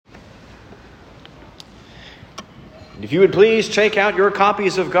If you would please take out your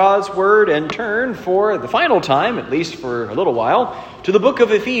copies of God's Word and turn for the final time, at least for a little while, to the book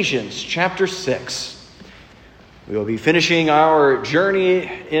of Ephesians, chapter 6. We will be finishing our journey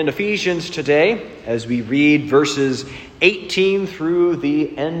in Ephesians today as we read verses 18 through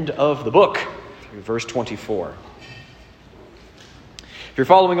the end of the book, through verse 24. If you're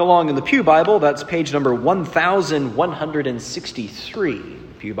following along in the Pew Bible, that's page number 1163. The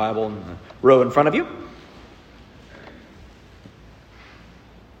Pew Bible in the row in front of you.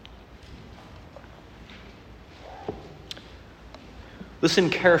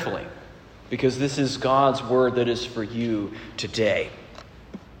 Listen carefully, because this is God's word that is for you today.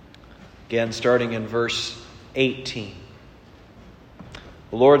 Again, starting in verse 18.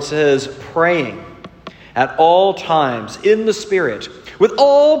 The Lord says, praying at all times in the Spirit, with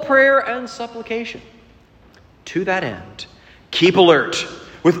all prayer and supplication. To that end, keep alert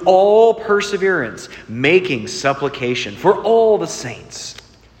with all perseverance, making supplication for all the saints,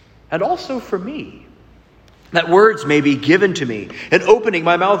 and also for me, that words may be given to me, and opening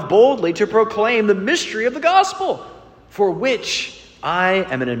my mouth boldly to proclaim the mystery of the gospel, for which I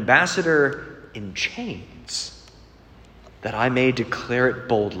am an ambassador in chains, that I may declare it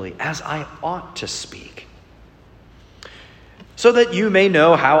boldly, as I ought to speak. So that you may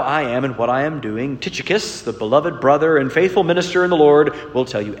know how I am and what I am doing, Tychicus, the beloved brother and faithful minister in the Lord, will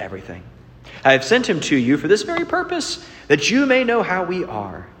tell you everything. I have sent him to you for this very purpose, that you may know how we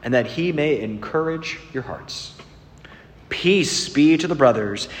are, and that he may encourage your hearts. Peace be to the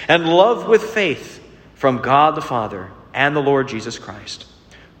brothers, and love with faith from God the Father and the Lord Jesus Christ.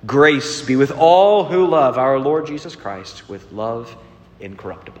 Grace be with all who love our Lord Jesus Christ with love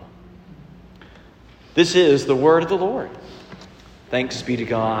incorruptible. This is the word of the Lord. Thanks be to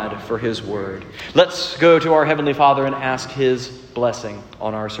God for his word. Let's go to our Heavenly Father and ask his blessing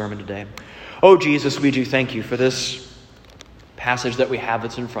on our sermon today. Oh, Jesus, we do thank you for this passage that we have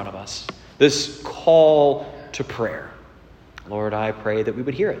that's in front of us, this call to prayer. Lord, I pray that we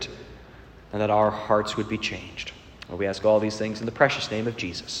would hear it and that our hearts would be changed. Lord, we ask all these things in the precious name of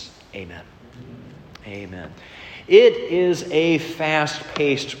Jesus. Amen. Amen. It is a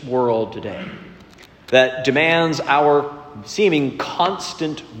fast-paced world today that demands our seeming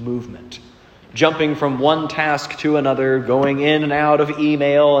constant movement. Jumping from one task to another, going in and out of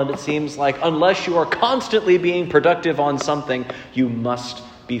email, and it seems like unless you are constantly being productive on something, you must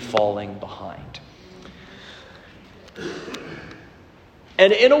be falling behind.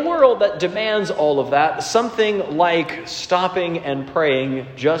 And in a world that demands all of that, something like stopping and praying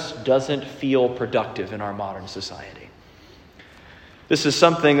just doesn't feel productive in our modern society. This is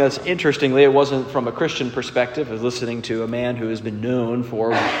something that's, interestingly, it wasn't from a Christian perspective. I was listening to a man who has been known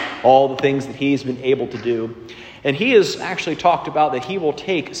for all the things that he's been able to do. And he has actually talked about that he will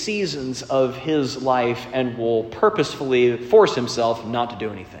take seasons of his life and will purposefully force himself not to do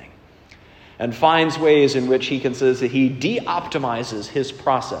anything. And finds ways in which he considers that he de-optimizes his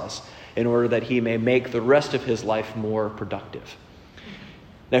process in order that he may make the rest of his life more productive.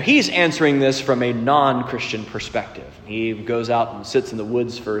 Now, he's answering this from a non-Christian perspective. He goes out and sits in the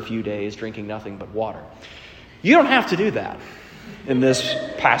woods for a few days, drinking nothing but water. You don't have to do that in this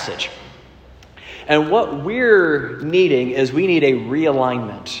passage. And what we're needing is we need a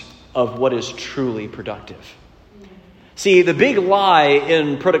realignment of what is truly productive. See, the big lie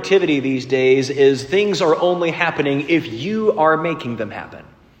in productivity these days is things are only happening if you are making them happen.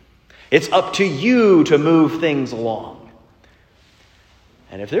 It's up to you to move things along.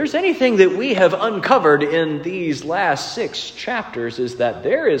 And if there's anything that we have uncovered in these last 6 chapters is that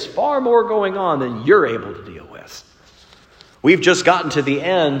there is far more going on than you're able to deal with. We've just gotten to the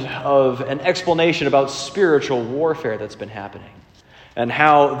end of an explanation about spiritual warfare that's been happening, and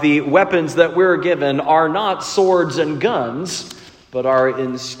how the weapons that we're given are not swords and guns, but are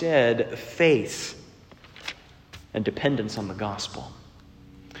instead faith and dependence on the gospel.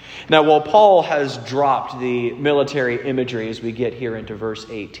 Now, while Paul has dropped the military imagery as we get here into verse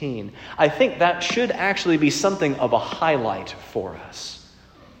 18, I think that should actually be something of a highlight for us.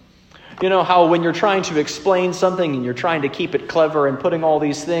 You know how when you're trying to explain something and you're trying to keep it clever and putting all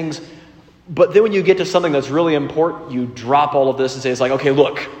these things, but then when you get to something that's really important, you drop all of this and say, it's like, okay,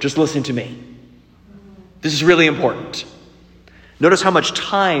 look, just listen to me. This is really important. Notice how much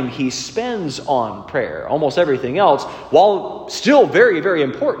time he spends on prayer. Almost everything else, while still very, very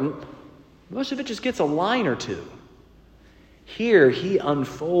important, most of it just gets a line or two. Here, he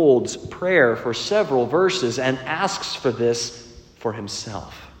unfolds prayer for several verses and asks for this for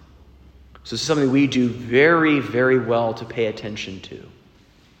himself. So this is something we do very, very well to pay attention to.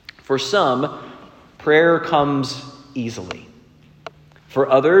 For some, prayer comes easily. For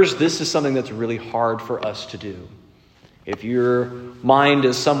others, this is something that's really hard for us to do. If your mind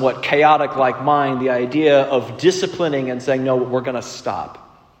is somewhat chaotic like mine, the idea of disciplining and saying, no, we're going to stop.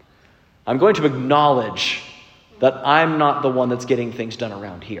 I'm going to acknowledge that I'm not the one that's getting things done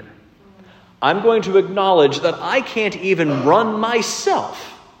around here. I'm going to acknowledge that I can't even run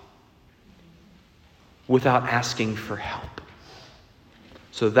myself without asking for help.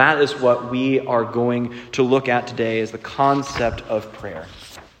 So that is what we are going to look at today, is the concept of prayer.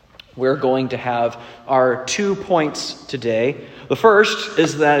 We're going to have our 2 points today. The first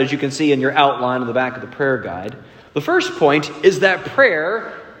is that, as you can see in your outline on the back of the prayer guide, the first point is that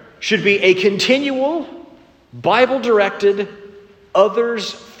prayer should be a continual, Bible-directed,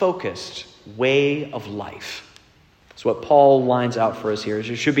 others-focused way of life. That's what Paul lines out for us here.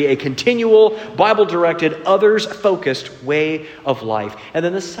 It should be a continual, Bible-directed, others-focused way of life. And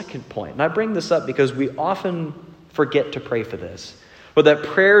then the second point, and I bring this up because we often forget to pray for this, but that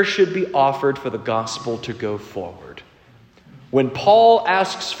prayer should be offered for the gospel to go forward. When Paul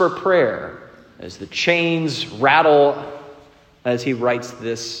asks for prayer, as the chains rattle as he writes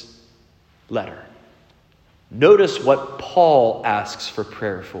this letter, notice what Paul asks for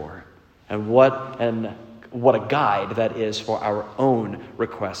prayer for, and what a guide that is for our own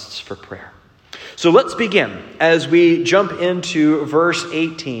requests for prayer. So let's begin as we jump into verse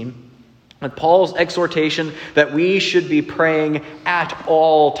 18. And Paul's exhortation that we should be praying at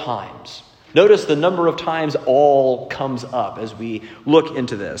all times. Notice the number of times all comes up as we look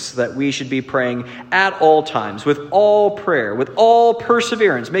into this, that we should be praying at all times, with all prayer, with all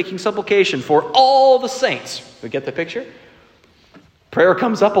perseverance, making supplication for all the saints. We get the picture? Prayer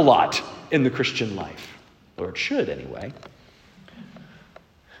comes up a lot in the Christian life, or it should anyway.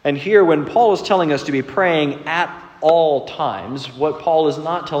 And here, when Paul is telling us to be praying at all times, what Paul is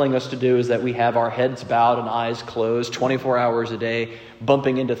not telling us to do is that we have our heads bowed and eyes closed 24 hours a day,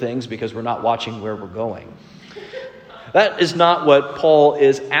 bumping into things because we're not watching where we're going. That is not what Paul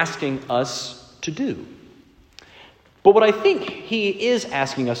is asking us to do. But what I think he is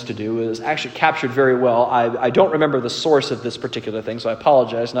asking us to do is actually captured very well. I don't remember the source of this particular thing, so I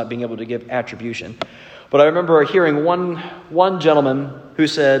apologize not being able to give attribution. But I remember hearing one gentleman who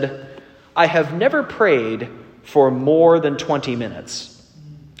said, "I have never prayed for more than 20 minutes,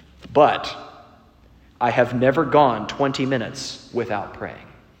 but I have never gone 20 minutes without praying."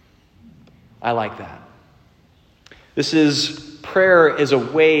 I like that. Prayer is a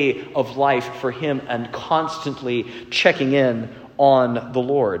way of life for him, and constantly checking in on the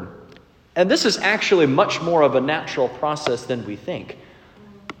Lord. And this is actually much more of a natural process than we think.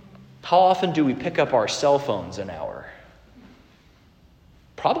 How often do we pick up our cell phones an hour?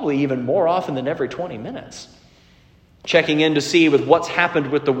 Probably even more often than every 20 minutes. Checking in to see with what's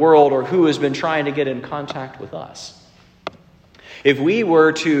happened with the world or who has been trying to get in contact with us. If we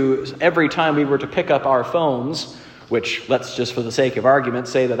were to, every time we were to pick up our phones, which let's just for the sake of argument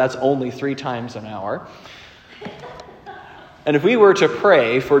say that that's only 3 times an hour. And if we were to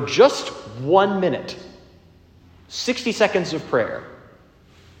pray for just 1 minute, 60 seconds of prayer,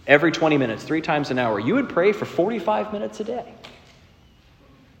 every 20 minutes, 3 times an hour, you would pray for 45 minutes a day.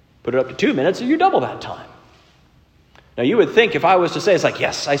 Put it up to 2 minutes and you double that time. Now you would think if I was to say, it's like,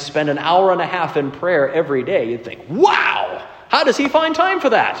 yes, I spend an hour and a half in prayer every day, you'd think, wow, how does he find time for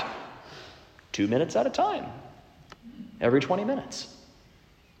that? 2 minutes at a time. Every 20 minutes.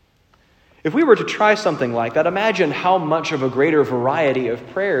 If we were to try something like that, imagine how much of a greater variety of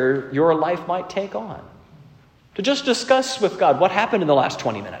prayer your life might take on. To just discuss with God what happened in the last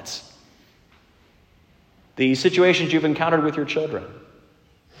 20 minutes. The situations you've encountered with your children.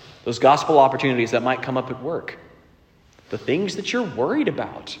 Those gospel opportunities that might come up at work. The things that you're worried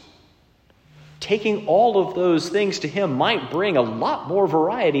about. Taking all of those things to him might bring a lot more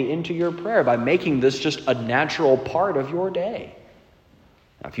variety into your prayer by making this just a natural part of your day.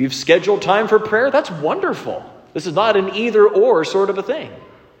 Now, if you've scheduled time for prayer, that's wonderful. This is not an either-or sort of a thing.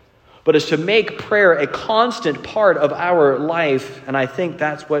 But it's to make prayer a constant part of our life, and I think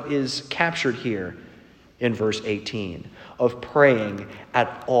that's what is captured here in verse 18, of praying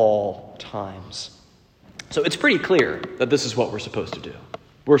at all times. So it's pretty clear that this is what we're supposed to do.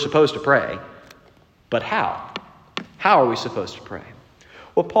 We're supposed to pray. But how? How are we supposed to pray?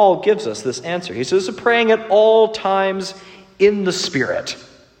 Well, Paul gives us this answer. He says, praying at all times in the Spirit.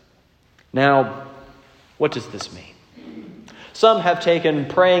 Now, what does this mean? Some have taken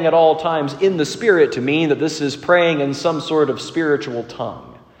praying at all times in the Spirit to mean that this is praying in some sort of spiritual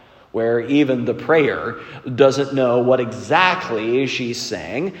tongue, where even the prayer doesn't know what exactly she's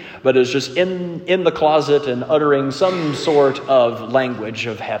saying, but is just in the closet and uttering some sort of language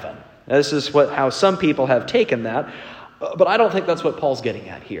of heaven. This is how some people have taken that, but I don't think that's what Paul's getting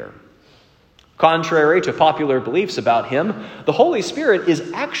at here. Contrary to popular beliefs about him, the Holy Spirit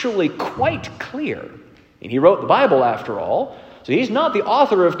is actually quite clear. And he wrote the Bible, after all, so he's not the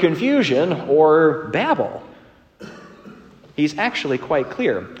author of confusion or babble. He's actually quite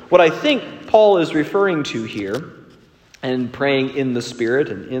clear. What I think Paul is referring to here, and praying in the Spirit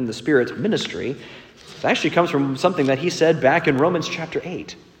and in the Spirit's ministry, it actually comes from something that he said back in Romans chapter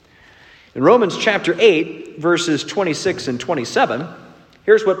 8. In Romans chapter 8, verses 26 and 27,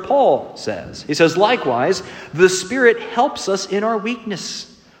 here's what Paul says. He says, "Likewise, the Spirit helps us in our weakness,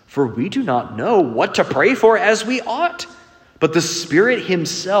 for we do not know what to pray for as we ought. But the Spirit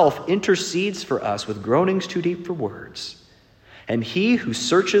himself intercedes for us with groanings too deep for words. And he who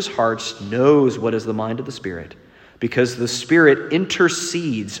searches hearts knows what is the mind of the Spirit, because the Spirit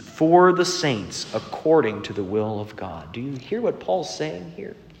intercedes for the saints according to the will of God." Do you hear what Paul's saying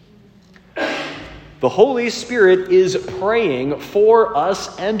here? The Holy Spirit is praying for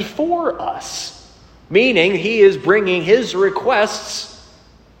us and for us, meaning he is bringing his requests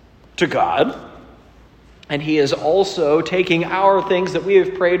to God, and he is also taking our things that we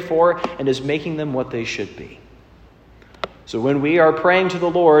have prayed for and is making them what they should be. So when we are praying to the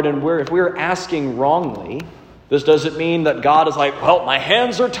Lord and if we're asking wrongly, this doesn't mean that God is like, well, my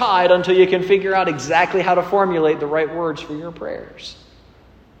hands are tied until you can figure out exactly how to formulate the right words for your prayers.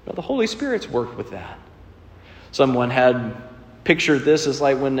 No, the Holy Spirit's worked with that. Someone had pictured this as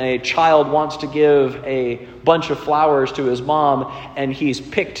like when a child wants to give a bunch of flowers to his mom, and he's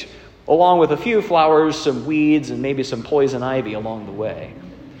picked, along with a few flowers, some weeds and maybe some poison ivy along the way.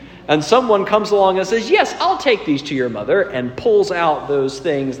 And someone comes along and says, "Yes, I'll take these to your mother," and pulls out those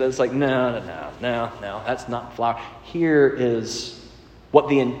things that's like, no, that's not flower. Here is what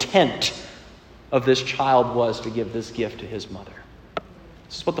the intent of this child was to give this gift to his mother.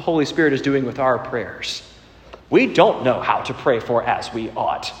 This is what the Holy Spirit is doing with our prayers. We don't know how to pray for as we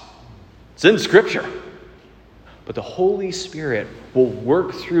ought. It's in Scripture. But the Holy Spirit will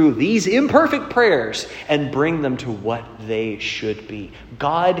work through these imperfect prayers and bring them to what they should be.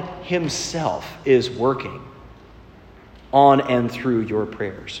 God himself is working on and through your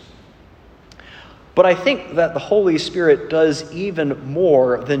prayers. But I think that the Holy Spirit does even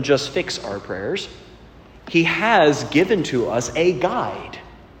more than just fix our prayers. He has given to us a guide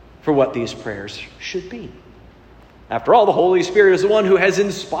for what these prayers should be. After all, the Holy Spirit is the one who has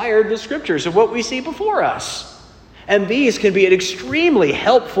inspired the Scriptures of what we see before us. And these can be an extremely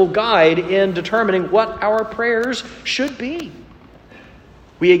helpful guide in determining what our prayers should be.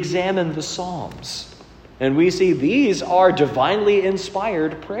 We examine the Psalms, and we see these are divinely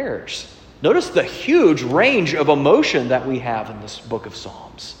inspired prayers. Notice the huge range of emotion that we have in this book of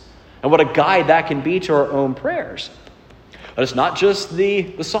Psalms, and what a guide that can be to our own prayers. But it's not just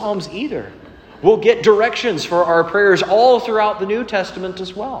the Psalms either. We'll get directions for our prayers all throughout the New Testament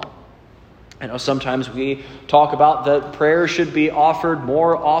as well. I know sometimes we talk about that prayer should be offered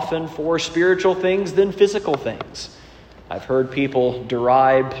more often for spiritual things than physical things. I've heard people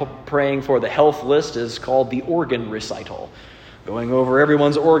deride praying for the health list as called the organ recital, going over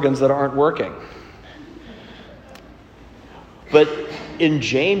everyone's organs that aren't working. But in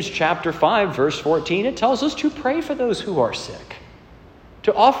James chapter 5, verse 14, it tells us to pray for those who are sick,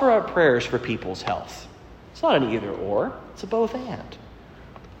 to offer up prayers for people's health. It's not an either or, it's a both and.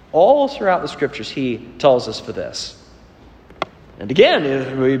 All throughout the Scriptures, he tells us for this. And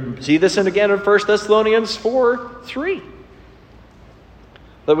again, we see this again in 1 Thessalonians 4:3.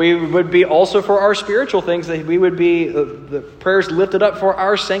 That we would be also for our spiritual things, that we would be the prayers lifted up for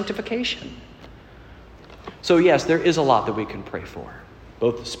our sanctification. So yes, there is a lot that we can pray for,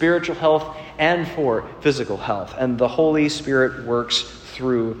 both spiritual health and for physical health. And the Holy Spirit works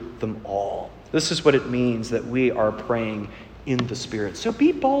through them all. This is what it means that we are praying in the Spirit. So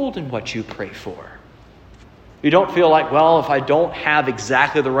be bold in what you pray for. You don't feel like, well, if I don't have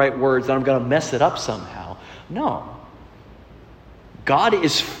exactly the right words, then I'm going to mess it up somehow. No. God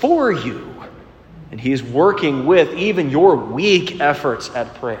is for you, and he is working with even your weak efforts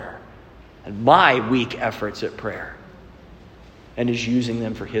at prayer and my weak efforts at prayer, and is using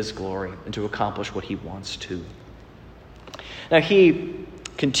them for his glory and to accomplish what he wants to. Now he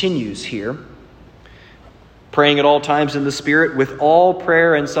continues here, praying at all times in the Spirit with all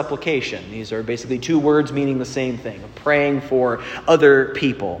prayer and supplication. These are basically two words meaning the same thing, praying for other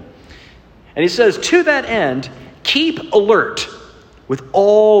people. And he says, to that end, keep alert with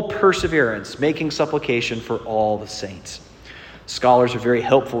all perseverance, making supplication for all the saints. Scholars are very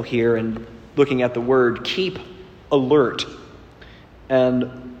helpful here in looking at the word keep alert.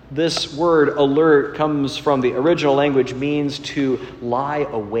 And this word alert comes from the original language, means to lie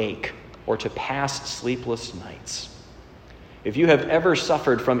awake or to pass sleepless nights. If you have ever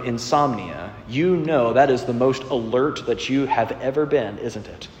suffered from insomnia, you know that is the most alert that you have ever been, isn't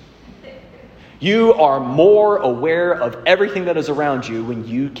it? You are more aware of everything that is around you when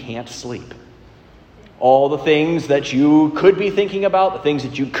you can't sleep. All the things that you could be thinking about, the things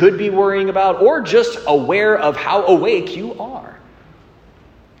that you could be worrying about, or just aware of how awake you are.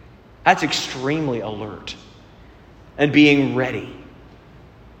 That's extremely alert and being ready.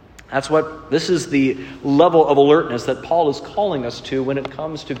 This is the level of alertness that Paul is calling us to when it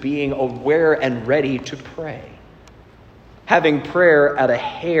comes to being aware and ready to pray. Having prayer at a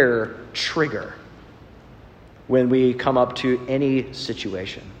hair trigger when we come up to any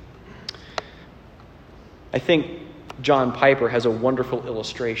situation. I think John Piper has a wonderful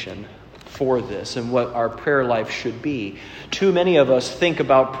illustration for this and what our prayer life should be. Too many of us think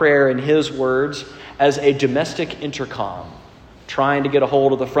about prayer, in his words, as a domestic intercom, trying to get a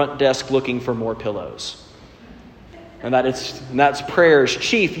hold of the front desk looking for more pillows. And that's prayer's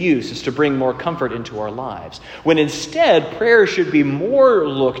chief use, is to bring more comfort into our lives. When instead, prayer should be more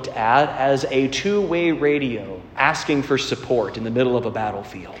looked at as a two-way radio asking for support in the middle of a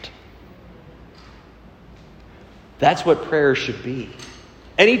battlefield. That's what prayer should be.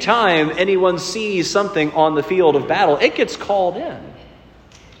 Anytime anyone sees something on the field of battle, it gets called in.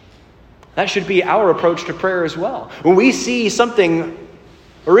 That should be our approach to prayer as well. When we see something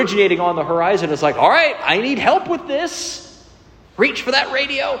originating on the horizon, it's like, all right, I need help with this. Reach for that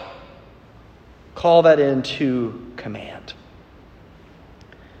radio. Call that into command.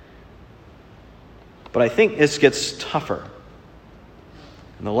 But I think this gets tougher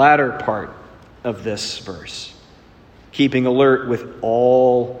in the latter part of this verse. Keeping alert with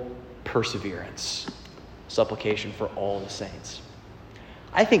all perseverance. Supplication for all the saints.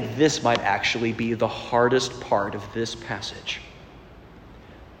 I think this might actually be the hardest part of this passage.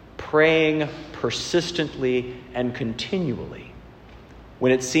 Praying persistently and continually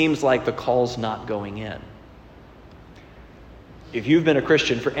when it seems like the call's not going in. If you've been a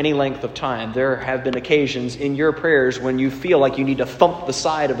Christian for any length of time, there have been occasions in your prayers when you feel like you need to thump the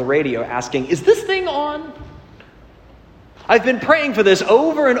side of the radio asking, is this thing on? I've been praying for this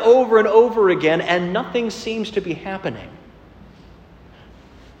over and over and over again, and nothing seems to be happening.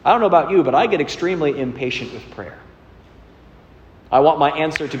 I don't know about you, but I get extremely impatient with prayer. I want my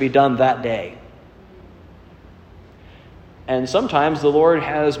answer to be done that day. And sometimes the Lord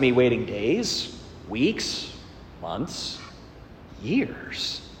has me waiting days, weeks, months,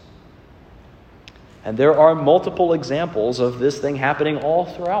 years. And there are multiple examples of this thing happening all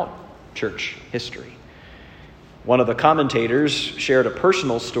throughout church history. One of the commentators shared a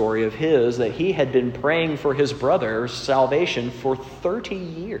personal story of his that he had been praying for his brother's salvation for 30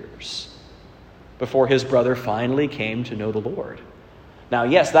 years before his brother finally came to know the Lord. Now,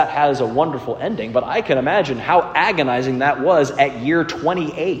 yes, that has a wonderful ending, but I can imagine how agonizing that was at year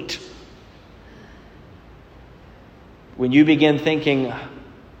 28. When you begin thinking,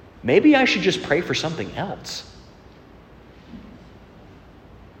 maybe I should just pray for something else.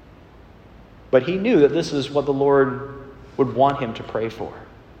 But he knew that this is what the Lord would want him to pray for,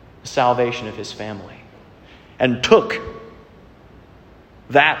 the salvation of his family, and took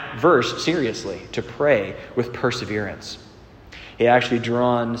that verse seriously to pray with perseverance. He actually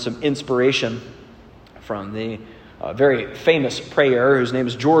drawn some inspiration from the very famous prayer whose name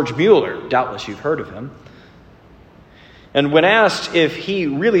is George Mueller. Doubtless you've heard of him. And when asked if he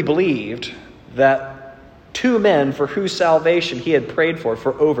really believed that two men for whose salvation he had prayed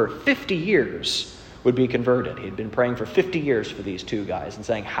for over 50 years would be converted. He had been praying for 50 years for these two guys and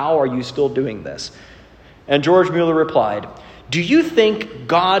saying, how are you still doing this? And George Mueller replied, do you think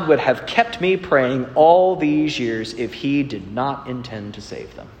God would have kept me praying all these years if he did not intend to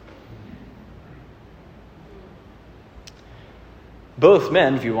save them? Both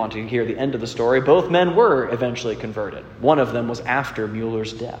men, if you want to hear the end of the story, both men were eventually converted. One of them was after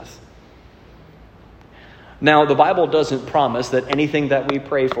Mueller's death. Now, the Bible doesn't promise that anything that we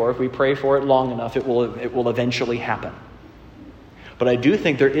pray for, if we pray for it long enough, it will eventually happen. But I do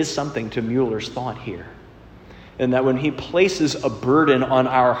think there is something to Mueller's thought here. And that when he places a burden on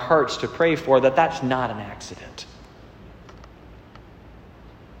our hearts to pray for, that's not an accident.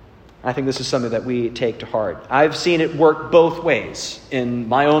 I think this is something that we take to heart. I've seen it work both ways in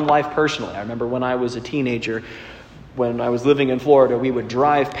my own life personally. I remember when I was a teenager, when I was living in Florida, we would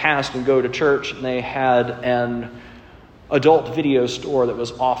drive past and go to church, and they had an adult video store that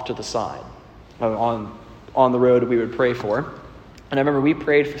was off to the side on the road we would pray for. And I remember we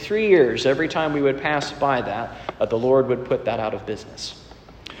prayed for 3 years every time we would pass by that the Lord would put that out of business.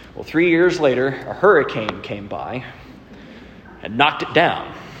 Well, 3 years later, a hurricane came by and knocked it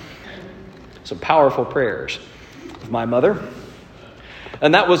down. Some powerful prayers of my mother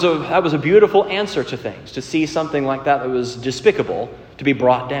And that was a beautiful answer to things, to see something like that was despicable to be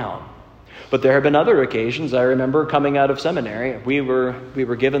brought down. But there have been other occasions. I remember coming out of seminary, we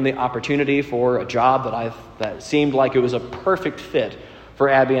were given the opportunity for a job that seemed like it was a perfect fit for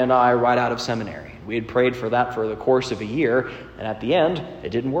Abby and I right out of seminary. We had prayed for that for the course of a year, and at the end, it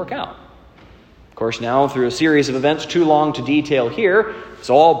didn't work out. Of course, now through a series of events too long to detail here, it's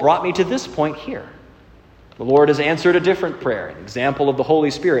all brought me to this point here. The Lord has answered a different prayer, an example of the Holy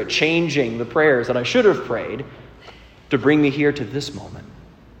Spirit changing the prayers that I should have prayed to bring me here to this moment.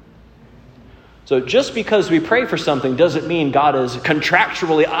 So just because we pray for something doesn't mean God is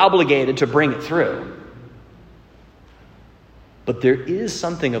contractually obligated to bring it through. But there is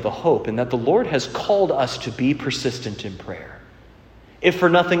something of a hope in that the Lord has called us to be persistent in prayer. If for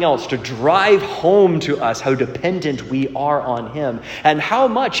nothing else, to drive home to us how dependent we are on Him and how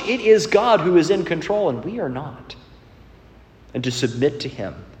much it is God who is in control and we are not. And to submit to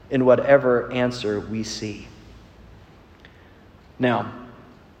Him in whatever answer we see. Now,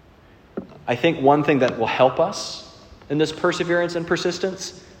 I think one thing that will help us in this perseverance and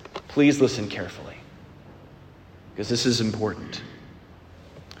persistence, please listen carefully, because this is important.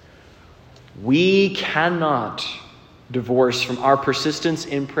 We cannot divorce from our persistence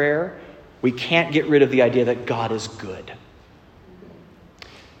in prayer. We can't get rid of the idea that God is good.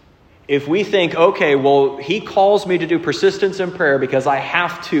 If we think, okay, well, He calls me to do persistence in prayer because I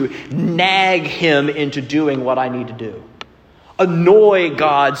have to nag Him into doing what I need to do. Annoy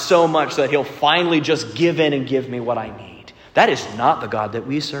God so much that He'll finally just give in and give me what I need. That is not the God that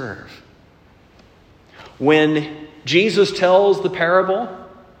we serve. When Jesus tells the parable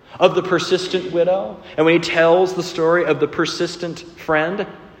of the persistent widow, and when He tells the story of the persistent friend,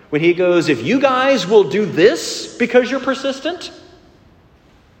 when He goes, if you guys will do this because you're persistent,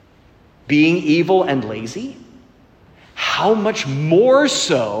 being evil and lazy, how much more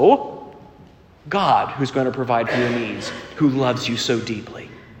so God, who's going to provide for your needs, who loves you so deeply.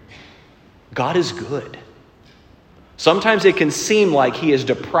 God is good. Sometimes it can seem like He is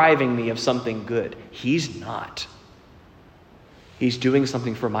depriving me of something good. He's not. He's doing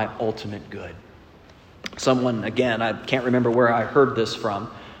something for my ultimate good. Someone, again, I can't remember where I heard this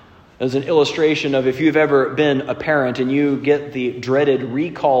from. There's an illustration of if you've ever been a parent and you get the dreaded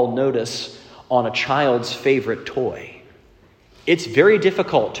recall notice on a child's favorite toy. It's very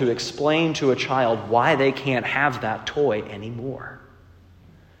difficult to explain to a child why they can't have that toy anymore.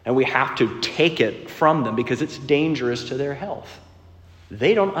 And we have to take it from them because it's dangerous to their health.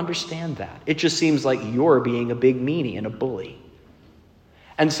 They don't understand that. It just seems like you're being a big meanie and a bully.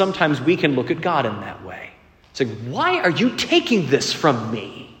 And sometimes we can look at God in that way. It's like, why are you taking this from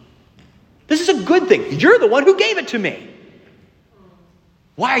me? This is a good thing. You're the one who gave it to me.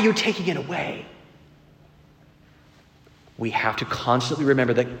 Why are you taking it away? We have to constantly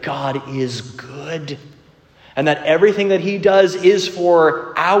remember that God is good and that everything that He does is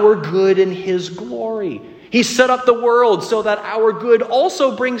for our good and His glory. He set up the world so that our good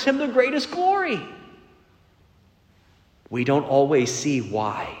also brings Him the greatest glory. We don't always see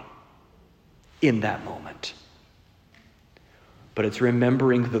why in that moment. But it's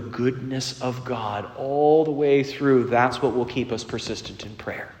remembering the goodness of God all the way through. That's what will keep us persistent in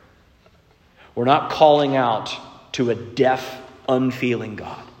prayer. We're not calling out to a deaf, unfeeling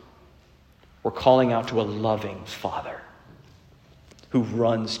God. We're calling out to a loving Father who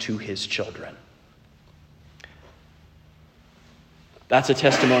runs to His children. That's a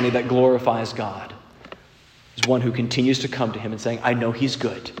testimony that glorifies God. It's one who continues to come to Him and saying, I know He's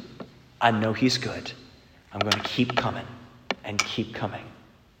good. I know He's good. I'm going to keep coming and keep coming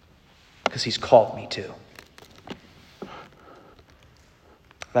because He's called me to.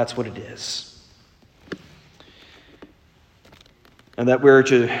 That's what it is. And that we're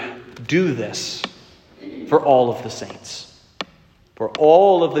to do this for all of the saints, for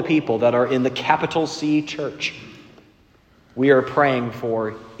all of the people that are in the capital C church. We are praying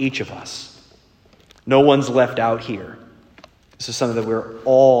for each of us. No one's left out here. This is something that we're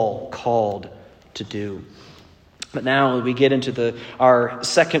all called to do. But now we get into our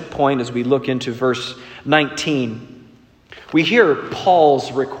second point as we look into verse 19. We hear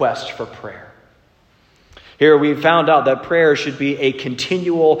Paul's request for prayer. Here we found out that prayer should be a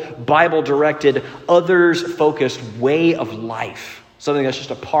continual, Bible-directed, others-focused way of life. Something that's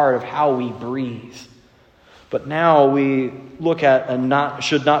just a part of how we breathe. But now we look at and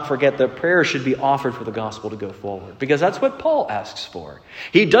should not forget that prayer should be offered for the gospel to go forward. Because that's what Paul asks for.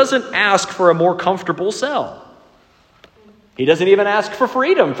 He doesn't ask for a more comfortable cell. He doesn't even ask for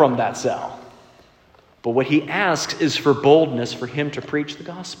freedom from that cell. But what he asks is for boldness for him to preach the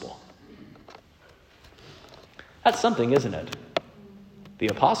gospel. That's something, isn't it? The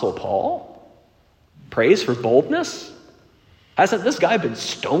Apostle Paul prays for boldness? Hasn't this guy been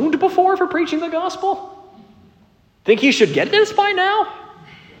stoned before for preaching the gospel? Think he should get this by now?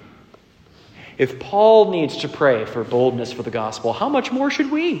 If Paul needs to pray for boldness for the gospel, how much more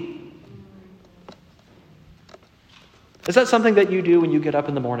should we? Is that something that you do when you get up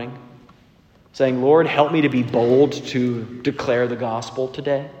in the morning? Saying, Lord, help me to be bold to declare the gospel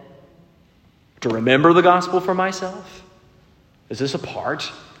today? To remember the gospel for myself? Is this a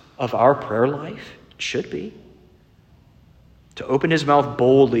part of our prayer life? It should be. To open his mouth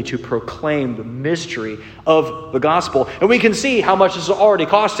boldly to proclaim the mystery of the gospel. And we can see how much this has already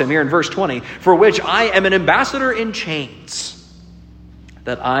cost him here in verse 20. For which I am an ambassador in chains,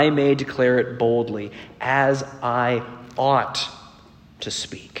 that I may declare it boldly, as I ought to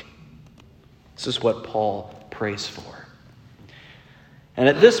speak. This is what Paul prays for. And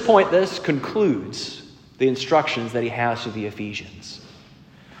at this point, this concludes the instructions that he has to the Ephesians.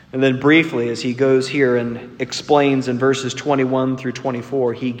 And then briefly, as he goes here and explains in verses 21 through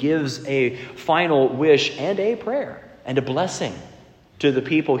 24, he gives a final wish and a prayer and a blessing to the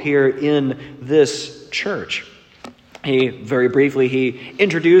people here in this church. Very briefly, he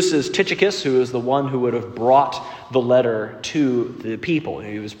introduces Tychicus, who is the one who would have brought the letter to the people.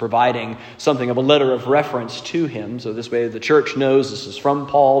 He was providing something of a letter of reference to him. So this way the church knows this is from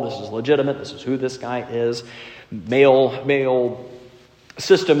Paul, this is legitimate, this is who this guy is. Mail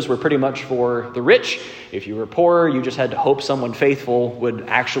systems were pretty much for the rich. If you were poor, you just had to hope someone faithful would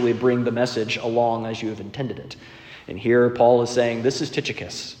actually bring the message along as you have intended it. And here Paul is saying, this is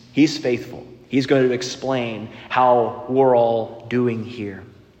Tychicus. He's faithful. He's going to explain how we're all doing here.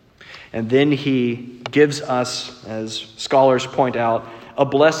 And then he gives us, as scholars point out, a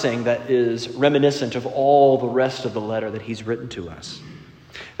blessing that is reminiscent of all the rest of the letter that he's written to us.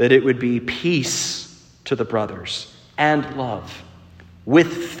 That it would be peace to the brothers and love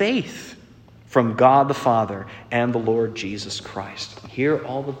with faith from God the Father and the Lord Jesus Christ. Hear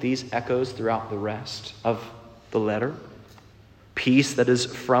all of these echoes throughout the rest of the letter. Peace that is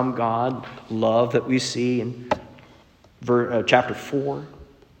from God, love that we see in chapter 4.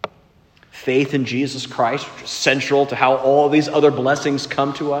 Faith in Jesus Christ, which is central to how all these other blessings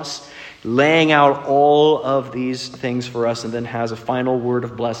come to us. Laying out all of these things for us, and then has a final word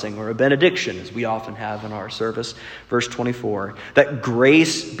of blessing, or a benediction, as we often have in our service. Verse 24, that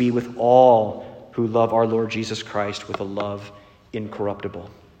grace be with all who love our Lord Jesus Christ with a love incorruptible.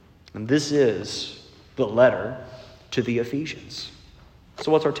 And this is the letter to the Ephesians.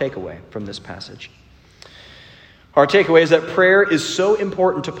 So what's our takeaway from this passage? Our takeaway is that prayer is so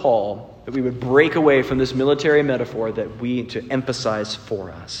important to Paul that we would break away from this military metaphor that we need to emphasize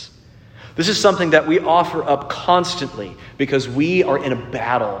for us. This is something that we offer up constantly because we are in a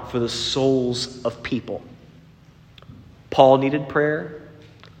battle for the souls of people. Paul needed prayer.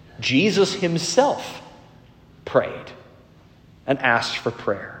 Jesus himself prayed and asked for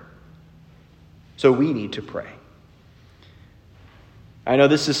prayer. So we need to pray. I know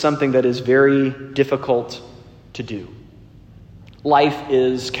this is something that is very difficult to do. Life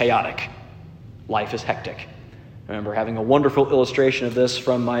is chaotic. Life is hectic. I remember having a wonderful illustration of this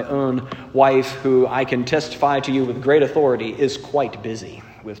from my own wife, who I can testify to you with great authority is quite busy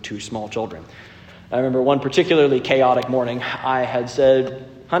with 2 small children. I remember one particularly chaotic morning, I had said,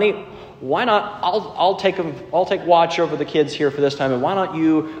 honey, why not, I'll take watch over the kids here for this time, and why don't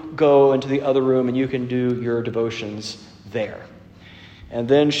you go into the other room and you can do your devotions there. And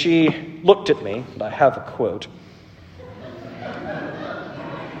then she looked at me, and I have a quote.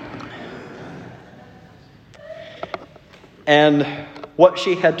 And what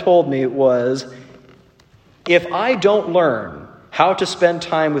she had told me was, if I don't learn how to spend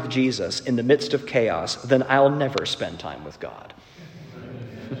time with Jesus in the midst of chaos, then I'll never spend time with God.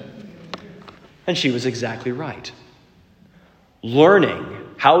 And she was exactly right. Learning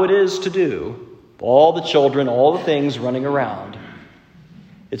how it is to do all the children, all the things running around,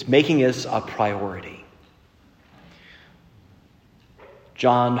 it's making us a priority.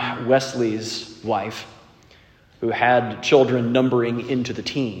 John Wesley's wife, who had children numbering into the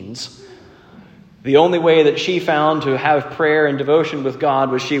teens, the only way that she found to have prayer and devotion with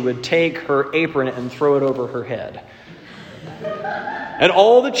God was she would take her apron and throw it over her head. And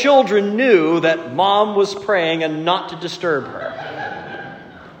all the children knew that mom was praying and not to disturb her.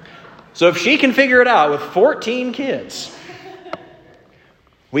 So if she can figure it out with 14 kids,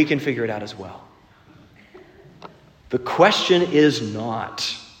 we can figure it out as well. The question is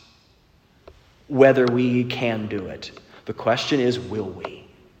not whether we can do it. The question is, will we?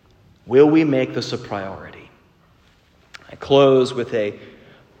 Will we make this a priority? I close with a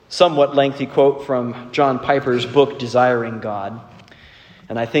somewhat lengthy quote from John Piper's book, Desiring God.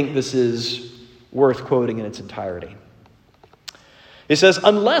 And I think this is worth quoting in its entirety. He says,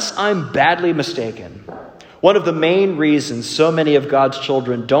 unless I'm badly mistaken, one of the main reasons so many of God's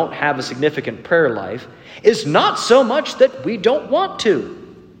children don't have a significant prayer life is not so much that we don't want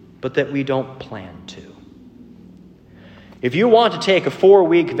to, but that we don't plan to. If you want to take a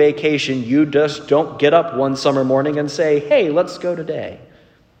 4-week vacation, you just don't get up one summer morning and say, hey, let's go today.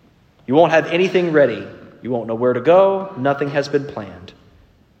 You won't have anything ready. You won't know where to go. Nothing has been planned.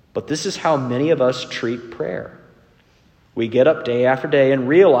 But this is how many of us treat prayer. We get up day after day and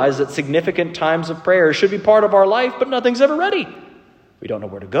realize that significant times of prayer should be part of our life, but nothing's ever ready. We don't know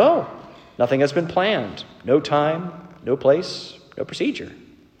where to go. Nothing has been planned. No time, no place, no procedure.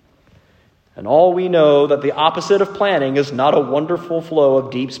 And all we know that the opposite of planning is not a wonderful flow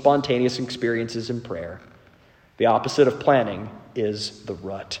of deep, spontaneous experiences in prayer. The opposite of planning is the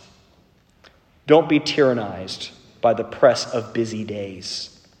rut. Don't be tyrannized by the press of busy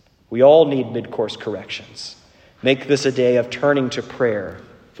days. We all need mid-course corrections. Make this a day of turning to prayer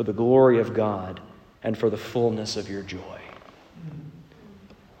for the glory of God and for the fullness of your joy.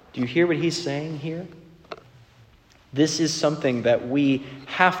 Do you hear what he's saying here? This is something that we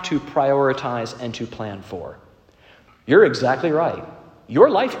have to prioritize and to plan for. You're exactly right. Your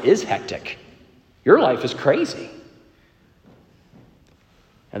life is hectic. Your life is crazy.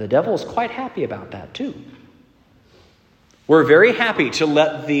 And the devil is quite happy about that too. We're very happy to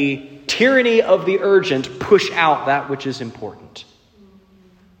let the tyranny of the urgent push out that which is important.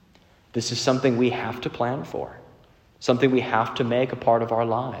 This is something we have to plan for. Something we have to make a part of our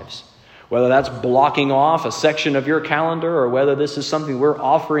lives. Whether that's blocking off a section of your calendar or whether this is something we're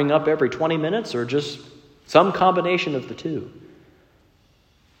offering up every 20 minutes or just some combination of the two.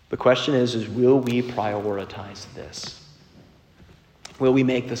 The question is will we prioritize this? Will we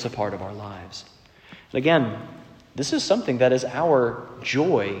make this a part of our lives? And again, this is something that is our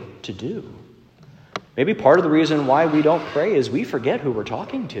joy to do. Maybe part of the reason why we don't pray is we forget who we're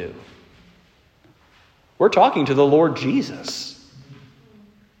talking to. We're talking to the Lord Jesus.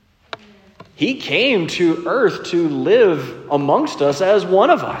 He came to earth to live amongst us as one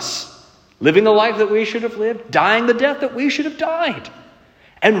of us, living the life that we should have lived, dying the death that we should have died,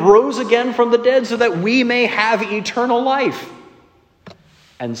 and rose again from the dead so that we may have eternal life.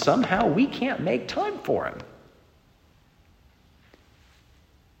 And somehow we can't make time for him.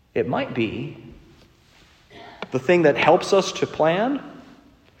 It might be the thing that helps us to plan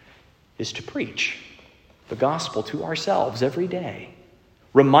is to preach the gospel to ourselves every day,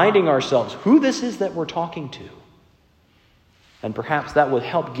 reminding ourselves who this is that we're talking to. And perhaps that will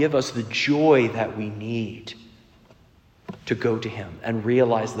help give us the joy that we need to go to him and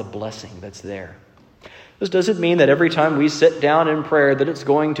realize the blessing that's there. This doesn't mean that every time we sit down in prayer that it's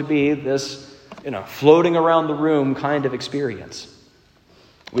going to be this, floating around the room kind of experience.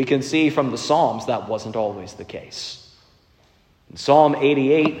 We can see from the Psalms that wasn't always the case. In Psalm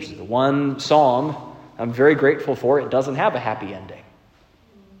 88, which is the one psalm I'm very grateful for, it doesn't have a happy ending.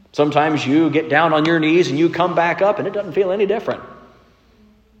 Sometimes you get down on your knees and you come back up and it doesn't feel any different.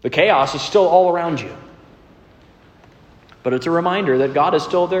 The chaos is still all around you. But it's a reminder that God is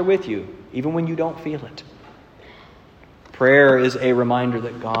still there with you, even when you don't feel it. Prayer is a reminder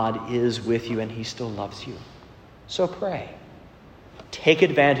that God is with you and he still loves you. So pray. Take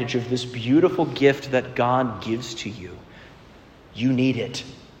advantage of this beautiful gift that God gives to you. You need it.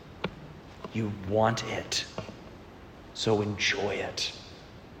 You want it. So enjoy it.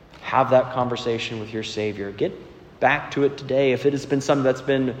 Have that conversation with your Savior. Get back to it today if it has been something that's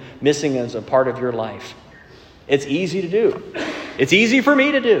been missing as a part of your life. It's easy to do. It's easy for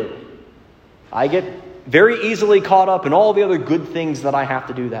me to do. I get very easily caught up in all the other good things that I have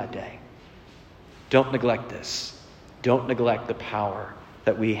to do that day. Don't neglect this. Don't neglect the power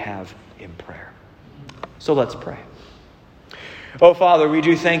that we have in prayer. So let's pray. Oh, Father, we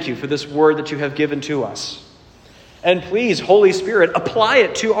do thank you for this word that you have given to us. And please, Holy Spirit, apply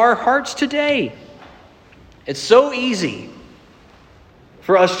it to our hearts today. It's so easy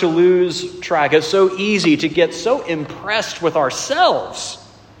for us to lose track. It's so easy to get so impressed with ourselves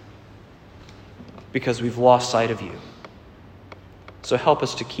because we've lost sight of you. So help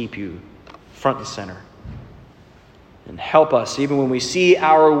us to keep you front and center. And help us, even when we see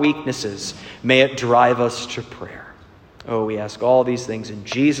our weaknesses, may it drive us to prayer. Oh, we ask all these things in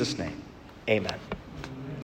Jesus' name. Amen.